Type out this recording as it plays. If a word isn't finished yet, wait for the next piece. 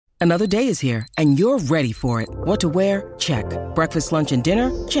Another day is here, and you're ready for it. What to wear? Check. Breakfast, lunch, and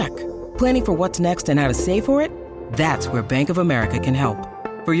dinner? Check. Planning for what's next and how to save for it? That's where Bank of America can help.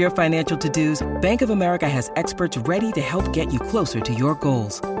 For your financial to-dos, Bank of America has experts ready to help get you closer to your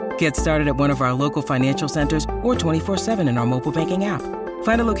goals. Get started at one of our local financial centers or 24/7 in our mobile banking app.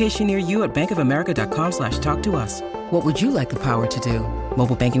 Find a location near you at bankofamerica.com/talktous. What would you like the power to do?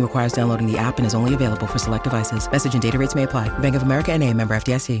 Mobile banking requires downloading the app and is only available for select devices. Message and data rates may apply. Bank of America N.A., member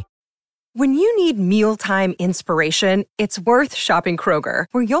FDIC. When you need mealtime inspiration, it's worth shopping Kroger,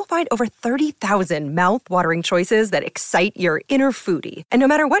 where you'll find over 30,000 mouth-watering choices that excite your inner foodie. And no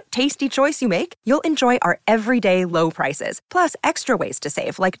matter what tasty choice you make, you'll enjoy our everyday low prices, plus extra ways to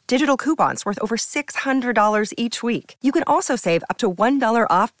save, like digital coupons worth over $600 each week. You can also save up to $1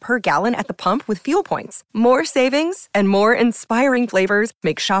 off per gallon at the pump with fuel points. More savings and more inspiring flavors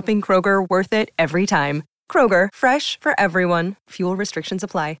make shopping Kroger worth it every time. Kroger, fresh for everyone. Fuel restrictions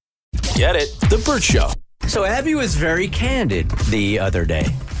apply. Get it? The Burt Show. So Abby was very candid the other day.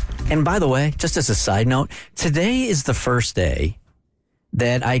 And by the way, just as a side note, today is the first day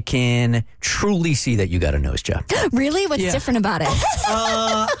that I can truly see that you got a nose job. Really? What's different about it?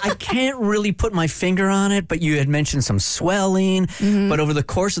 I can't really put my finger on it, but you had mentioned some swelling. Mm-hmm. But over the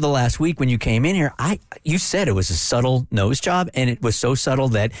course of the last week when you came in here, you said it was a subtle nose job, and it was so subtle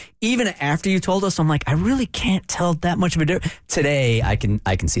that even after you told us, I'm like, I really can't tell that much of a difference. Today, I can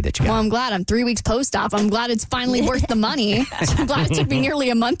see that you got it. Well, I'm glad. I'm 3 weeks post-op. I'm glad it's finally worth the money. I'm glad it took me nearly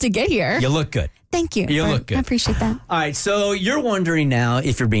a month to get here. You look good. Thank you. You look good. I appreciate that. All right, so you're wondering now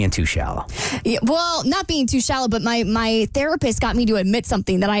if you're being too shallow. Yeah, well, not being too shallow, but my therapist got me to admit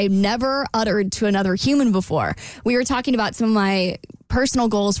something that I never uttered to another human before. We were talking about some of my personal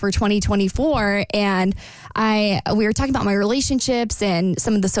goals for 2024, and we were talking about my relationships and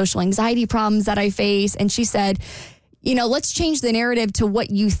some of the social anxiety problems that I face, and she said, you know, let's change the narrative to what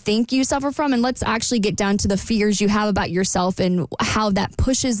you think you suffer from, and let's actually get down to the fears you have about yourself and how that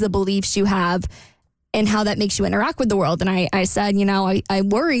pushes the beliefs you have and how that makes you interact with the world. And I said, you know, I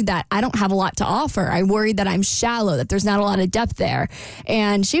worry that I don't have a lot to offer. I worry that I'm shallow, that there's not a lot of depth there.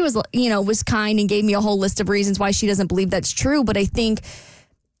 And she was kind and gave me a whole list of reasons why she doesn't believe that's true. But I think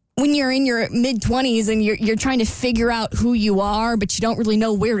when you're in your mid-20s and you're trying to figure out who you are, but you don't really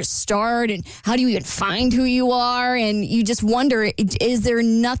know where to start and how do you even find who you are, and you just wonder, is there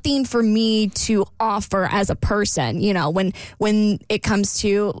nothing for me to offer as a person, you know, when it comes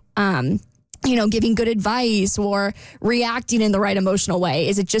to giving good advice or reacting in the right emotional way?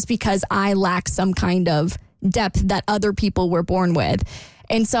 Is it just because I lack some kind of depth that other people were born with?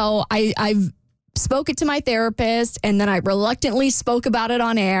 And so I've spoke it to my therapist, and then I reluctantly spoke about it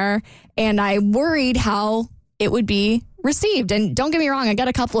on air, and I worried how it would be received. And don't get me wrong, I got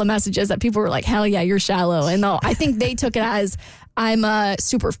a couple of messages that people were like, hell yeah, you're shallow. And though I think they took it as I'm a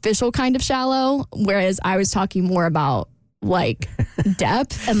superficial kind of shallow, whereas I was talking more about like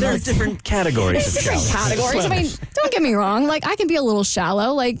depth. And there's different categories of different categories. I mean, don't get me wrong. Like, I can be a little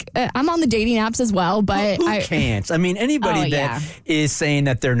shallow. Like, I'm on the dating apps as well, but who can't? I mean, anybody that is saying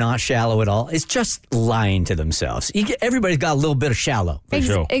that they're not shallow at all is just lying to themselves. Everybody's got a little bit of shallow. For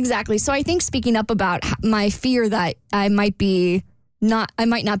sure. Exactly. So I think speaking up about my fear that I might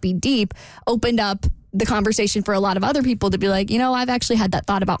not be deep opened up the conversation for a lot of other people to be like, you know, I've actually had that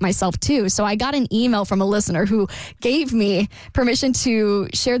thought about myself too. So I got an email from a listener who gave me permission to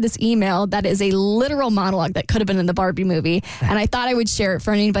share this email that is a literal monologue that could have been in the Barbie movie. And I thought I would share it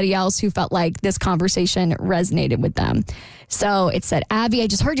for anybody else who felt like this conversation resonated with them. So it said, Abby, I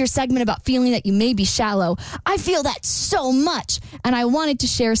just heard your segment about feeling that you may be shallow. I feel that so much. And I wanted to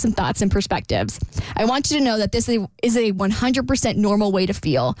share some thoughts and perspectives. I want you to know that this is a 100% normal way to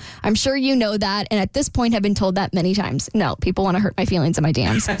feel. I'm sure you know that. And at this point have been told that many times. No, people want to hurt my feelings in my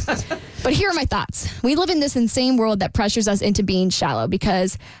DMs. But here are my thoughts. We live in this insane world that pressures us into being shallow,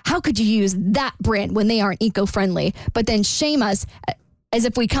 because how could you use that brand when they aren't eco-friendly, but then shame us as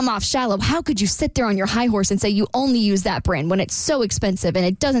if we come off shallow? How could you sit there on your high horse and say you only use that brand when it's so expensive and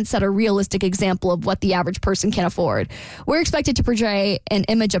it doesn't set a realistic example of what the average person can afford? We're expected to portray an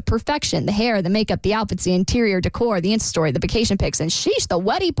image of perfection: the hair, the makeup, the outfits, the interior decor, the Insta story, the vacation pics, and sheesh, the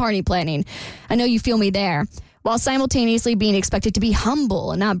wedding party planning. I know you feel me there. While simultaneously being expected to be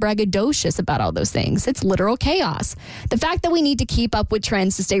humble and not braggadocious about all those things. It's literal chaos. The fact that we need to keep up with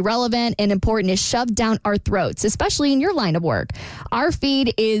trends to stay relevant and important is shoved down our throats, especially in your line of work. Our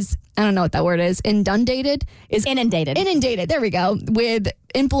feed is, I don't know what that word is, inundated. Inundated, there we go, with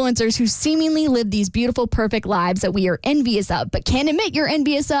influencers who seemingly live these beautiful, perfect lives that we are envious of, but can't admit you're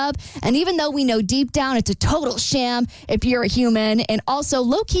envious of. And even though we know deep down it's a total sham if you're a human, and also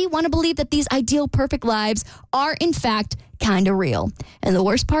low-key want to believe that these ideal, perfect lives are, in fact, kind of real. And the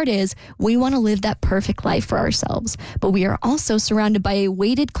worst part is we want to live that perfect life for ourselves. But we are also surrounded by a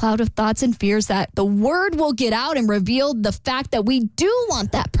weighted cloud of thoughts and fears that the word will get out and reveal the fact that we do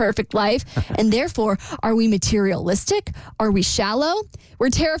want that perfect life. And therefore, are we materialistic? Are we shallow? We're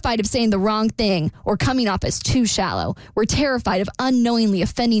terrified of saying the wrong thing or coming off as too shallow. We're terrified of unknowingly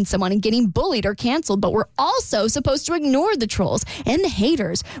offending someone and getting bullied or canceled, but we're also supposed to ignore the trolls and the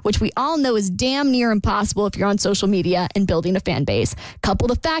haters, which we all know is damn near impossible if you're on social media and building a fan base. Couple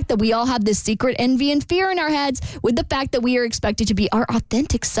the fact that we all have this secret envy and fear in our heads with the fact that we are expected to be our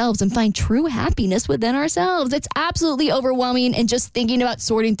authentic selves and find true happiness within ourselves. It's absolutely overwhelming, and just thinking about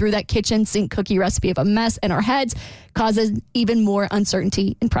sorting through that kitchen sink cookie recipe of a mess in our heads causes even more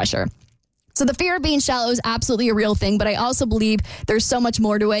uncertainty and pressure. So the fear of being shallow is absolutely a real thing, but I also believe there's so much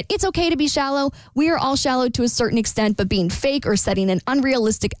more to it. It's okay to be shallow. We are all shallow to a certain extent, but being fake or setting an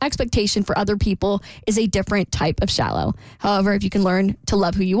unrealistic expectation for other people is a different type of shallow. However, if you can learn to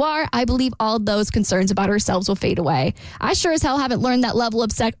love who you are, I believe all those concerns about ourselves will fade away. I sure as hell haven't learned that level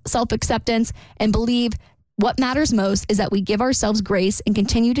of self-acceptance and believe what matters most is that we give ourselves grace and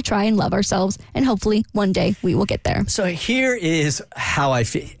continue to try and love ourselves, and hopefully one day we will get there. So here is how I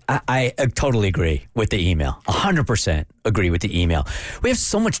feel. I totally agree with the email. 100% agree with the email. We have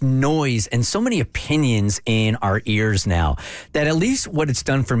so much noise and so many opinions in our ears now that at least what it's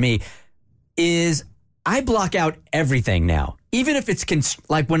done for me is I block out everything now. Even if it's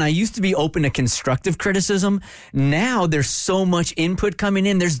like when I used to be open to constructive criticism, now there's so much input coming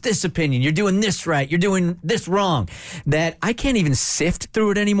in. There's this opinion. You're doing this right. You're doing this wrong. That I can't even sift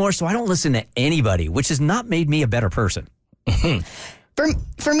through it anymore. So I don't listen to anybody, which has not made me a better person.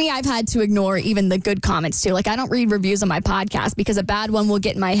 For me, I've had to ignore even the good comments too. Like, I don't read reviews on my podcast because a bad one will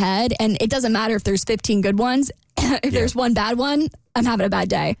get in my head. And it doesn't matter if there's 15 good ones. If there's one bad one, I'm having a bad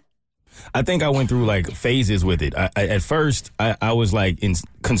day. I think I went through like phases with it. At first, I was like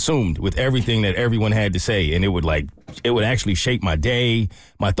consumed with everything that everyone had to say, and it would actually shape my day,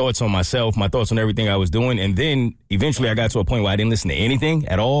 my thoughts on myself, my thoughts on everything I was doing. And then eventually I got to a point where I didn't listen to anything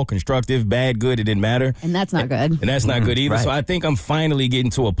at all, constructive, bad, good, it didn't matter. And that's not good. And that's not good either. Right. So I think I'm finally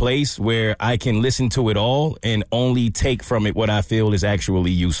getting to a place where I can listen to it all and only take from it what I feel is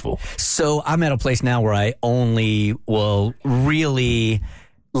actually useful. So I'm at a place now where I only will really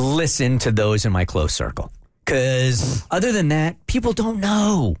listen to those in my close circle. Because other than that, people don't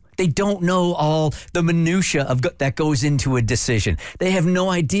know. They don't know all the minutia that goes into a decision. They have no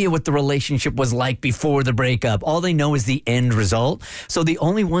idea what the relationship was like before the breakup. All they know is the end result. So the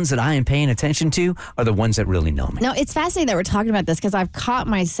only ones that I am paying attention to are the ones that really know me. No, it's fascinating that we're talking about this because I've caught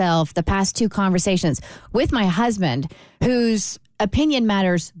myself the past two conversations with my husband, whose opinion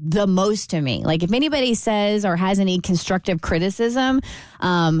matters the most to me. Like, if anybody says or has any constructive criticism,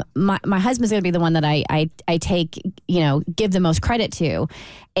 my husband's going to be the one that I take, give the most credit to.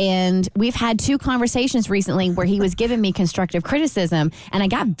 And we've had two conversations recently where he was giving me constructive criticism, and I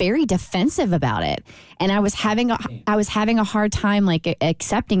got very defensive about it. And I was having a hard time like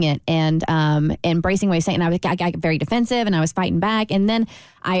accepting it and embracing what he's saying. And I got very defensive, and I was fighting back. And then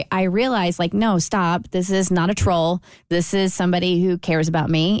I realized, like, no, stop. This is not a troll. This is somebody who cares about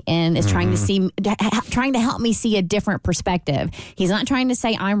me and is trying to help me see a different perspective. He's not trying to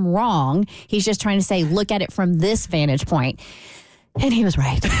say I'm wrong. He's just trying to say, look at it from this vantage point. And he was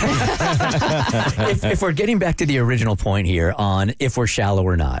right. If we're getting back to the original point here on if we're shallow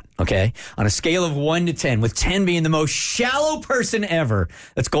or not, okay? On a scale of 1 to 10, with 10 being the most shallow person ever,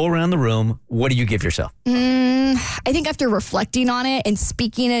 let's go around the room. What do you give yourself? I think after reflecting on it and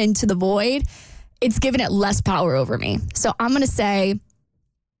speaking it into the void, it's given it less power over me. So I'm going to say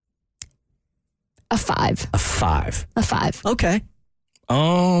a 5. A 5. A 5. Okay.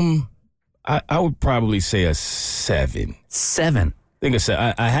 I would probably say a 7. 7. I think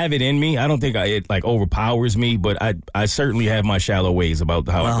I have it in me. I don't think it like overpowers me, but I certainly have my shallow ways about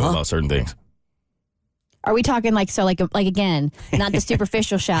how I feel about certain things. Are we talking like again, not the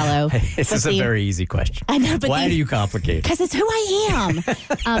superficial shallow? This is a very easy question. I know, but why do you complicate it? Because it's who I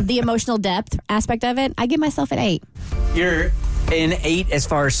am. The emotional depth aspect of it, I give myself an 8. You're an 8 as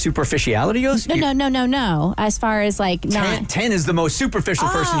far as superficiality goes? No. As far as like 10 is the most superficial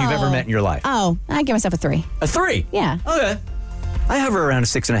person you've ever met in your life. Oh, I give myself a 3. A 3? Yeah. Okay. I hover around a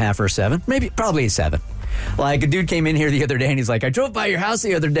 6.5 or a 7. Probably a 7. Like, a dude came in here the other day and he's like, I drove by your house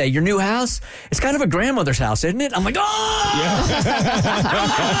the other day. Your new house? It's kind of a grandmother's house, isn't it? I'm like, oh! Yeah.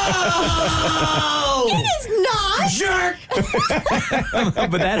 It is not. Jerk!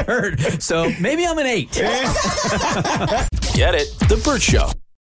 But that hurt. So maybe I'm an 8. Get it? The Bert Show.